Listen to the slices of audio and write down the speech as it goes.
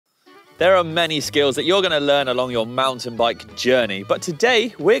There are many skills that you're going to learn along your mountain bike journey, but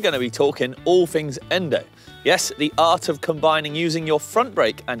today we're going to be talking all things endo. Yes, the art of combining using your front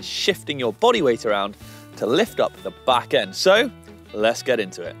brake and shifting your body weight around to lift up the back end. So let's get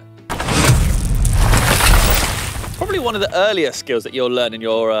into it. Probably one of the earlier skills that you'll learn in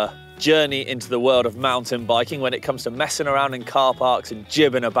your journey into the world of mountain biking when it comes to messing around in car parks and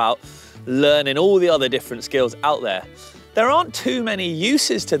jibbing about, learning all the other different skills out there. There aren't too many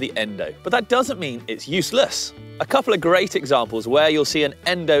uses to the endo, but that doesn't mean it's useless. A couple of great examples where you'll see an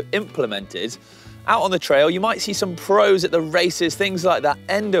endo implemented out on the trail. You might see some pros at the races, things like that,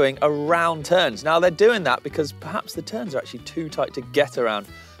 endoing around turns. Now they're doing that because perhaps the turns are actually too tight to get around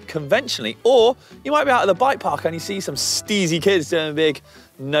conventionally, or you might be out at the bike park and you see some steezy kids doing big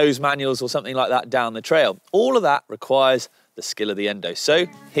nose manuals or something like that down the trail. All of that requires the skill of the endo. So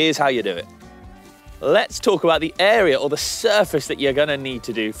here's how you do it. Let's talk about the area or the surface that you're gonna need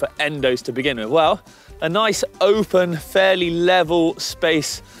to do for endos to begin with. Well, a nice open, fairly level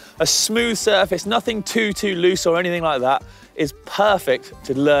space, a smooth surface, nothing too loose or anything like that, is perfect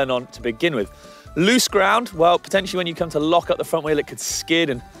to learn on to begin with. Loose ground, well, potentially when you come to lock up the front wheel, it could skid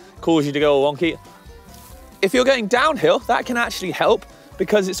and cause you to go all wonky. If you're going downhill, that can actually help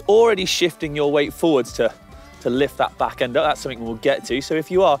because it's already shifting your weight forwards to lift that back end up. That's something we'll get to. So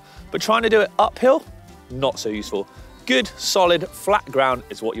if you are, but trying to do it uphill, not so useful. Good, solid, flat ground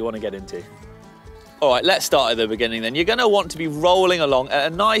is what you want to get into. All right, let's start at the beginning then. You're going to want to be rolling along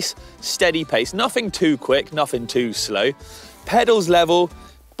at a nice, steady pace. Nothing too quick, nothing too slow. Pedals level,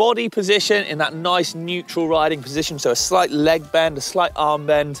 body position in that nice neutral riding position. So a slight leg bend, a slight arm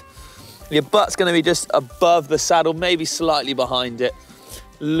bend. Your butt's going to be just above the saddle, maybe slightly behind it,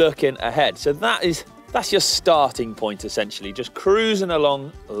 looking ahead. So that's your starting point, essentially, just cruising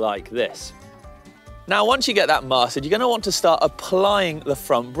along like this. Now, once you get that mastered, you're going to want to start applying the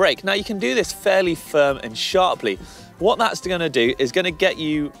front brake. Now, you can do this fairly firm and sharply. What that's going to do is going to get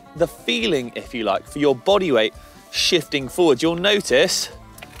you the feeling, if you like, for your body weight shifting forwards. You'll notice,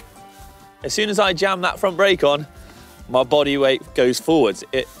 as soon as I jam that front brake on, my body weight goes forwards.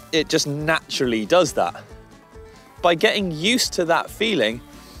 It just naturally does that. By getting used to that feeling,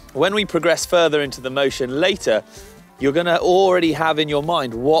 when we progress further into the motion later, you're going to already have in your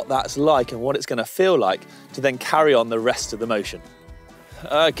mind what that's like and what it's going to feel like to then carry on the rest of the motion.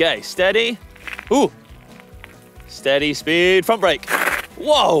 Okay, steady. Ooh. Steady speed, front brake.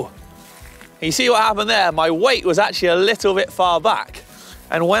 Whoa. You see what happened there? My weight was actually a little bit far back.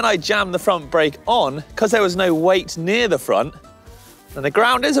 And when I jammed the front brake on, because there was no weight near the front, and the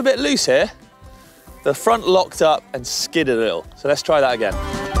ground is a bit loose here, the front locked up and skidded a little. So let's try that again.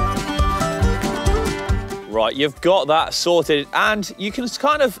 Right, you've got that sorted and you can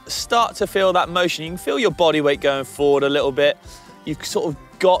kind of start to feel that motion. You can feel your body weight going forward a little bit. You've sort of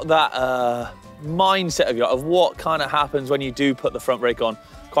got that mindset of what kind of happens when you do put the front brake on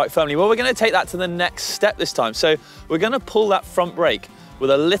quite firmly. Well, we're going to take that to the next step this time. So we're going to pull that front brake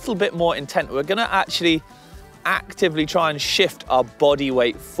with a little bit more intent. We're going to actually actively try and shift our body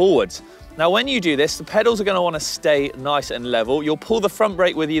weight forwards. Now, when you do this, the pedals are going to want to stay nice and level. You'll pull the front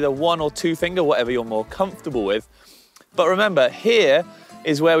brake with either one or two finger, whatever you're more comfortable with. But remember, here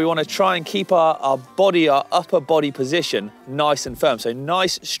is where we want to try and keep our upper body position nice and firm. So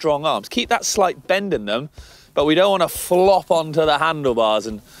nice, strong arms. Keep that slight bend in them, but we don't want to flop onto the handlebars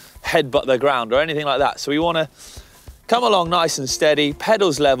and headbutt the ground or anything like that. So we want to come along nice and steady,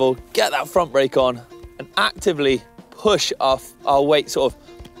 pedals level, get that front brake on, and actively push our weight sort of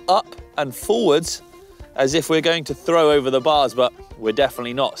up and forwards as if we're going to throw over the bars, but we're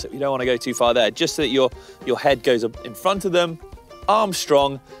definitely not. So you don't want to go too far there, just so that your head goes up in front of them, arms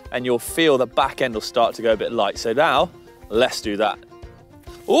strong, and you'll feel the back end will start to go a bit light. So now, let's do that.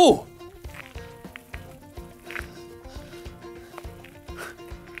 Ooh!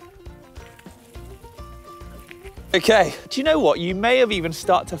 Okay, do you know what? You may have even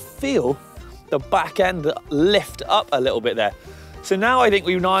started to feel the back end lift up a little bit there. So now I think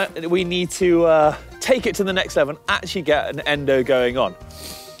we need to take it to the next level and actually get an endo going on.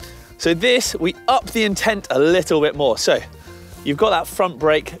 So this, we up the intent a little bit more. So you've got that front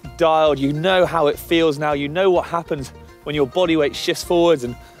brake dialed, you know how it feels now, you know what happens when your body weight shifts forwards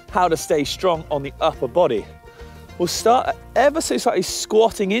and how to stay strong on the upper body. We'll start ever so slightly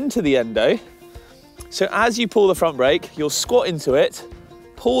squatting into the endo. So as you pull the front brake, you'll squat into it,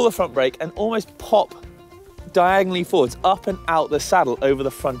 pull the front brake and almost pop diagonally forwards, up and out the saddle over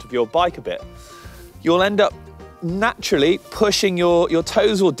the front of your bike a bit. You'll end up naturally pushing your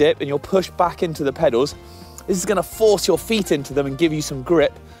toes will dip and you'll push back into the pedals. This is going to force your feet into them and give you some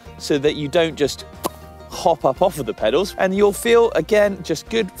grip so that you don't just hop up off of the pedals, and you'll feel, again, just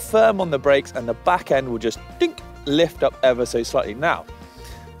good firm on the brakes, and the back end will just dink, lift up ever so slightly. Now,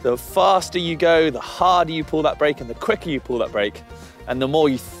 the faster you go, the harder you pull that brake, and the quicker you pull that brake, and the more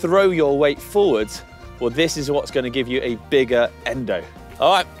you throw your weight forwards, well, this is what's going to give you a bigger endo.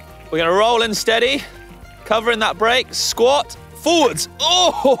 All right, we're going to roll in steady, covering that brake, squat, forwards.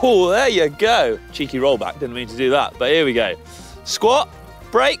 Oh, there you go. Cheeky rollback, didn't mean to do that, but here we go. Squat,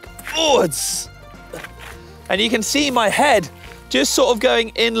 brake, forwards. And you can see my head just sort of going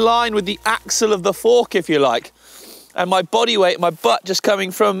in line with the axle of the fork, if you like. And my body weight, my butt just coming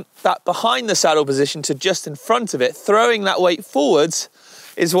from that behind the saddle position to just in front of it, throwing that weight forwards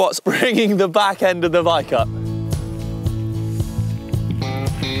is what's bringing the back end of the bike up.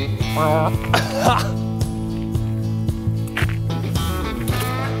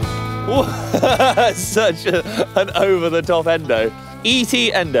 Such an over-the-top endo. ET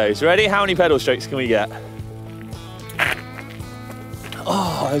endos, ready? How many pedal strokes can we get?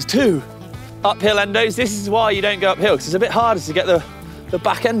 Oh, there's 2. Uphill endos, this is why you don't go uphill, because it's a bit harder to get the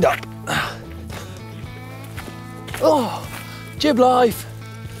back end up. Oh, jib life.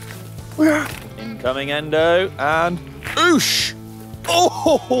 Incoming endo, and oosh.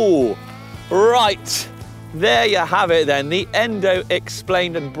 Oh, right. There you have it then, the endo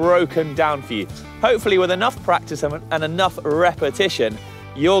explained and broken down for you. Hopefully with enough practice and enough repetition,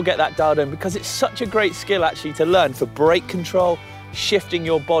 you'll get that dialed in, because it's such a great skill actually to learn for brake control, shifting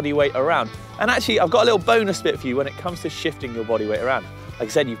your body weight around. And actually, I've got a little bonus bit for you when it comes to shifting your body weight around. Like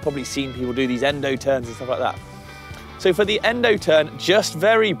I said, you've probably seen people do these endo turns and stuff like that. So for the endo turn, just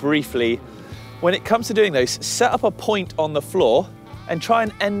very briefly, when it comes to doing those, set up a point on the floor and try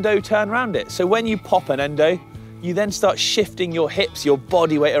an endo turn around it. So when you pop an endo, you then start shifting your hips, your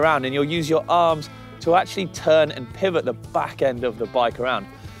body weight around, and you'll use your arms to actually turn and pivot the back end of the bike around.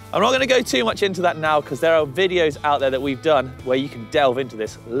 I'm not going to go too much into that now, because there are videos out there that we've done where you can delve into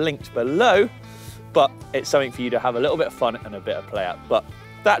this, linked below, but it's something for you to have a little bit of fun and a bit of play out. But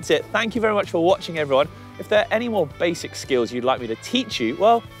that's it. Thank you very much for watching, everyone. If there are any more basic skills you'd like me to teach you,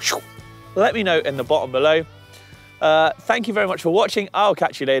 well, let me know in the bottom below. Thank you very much for watching. I'll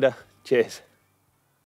catch you later. Cheers.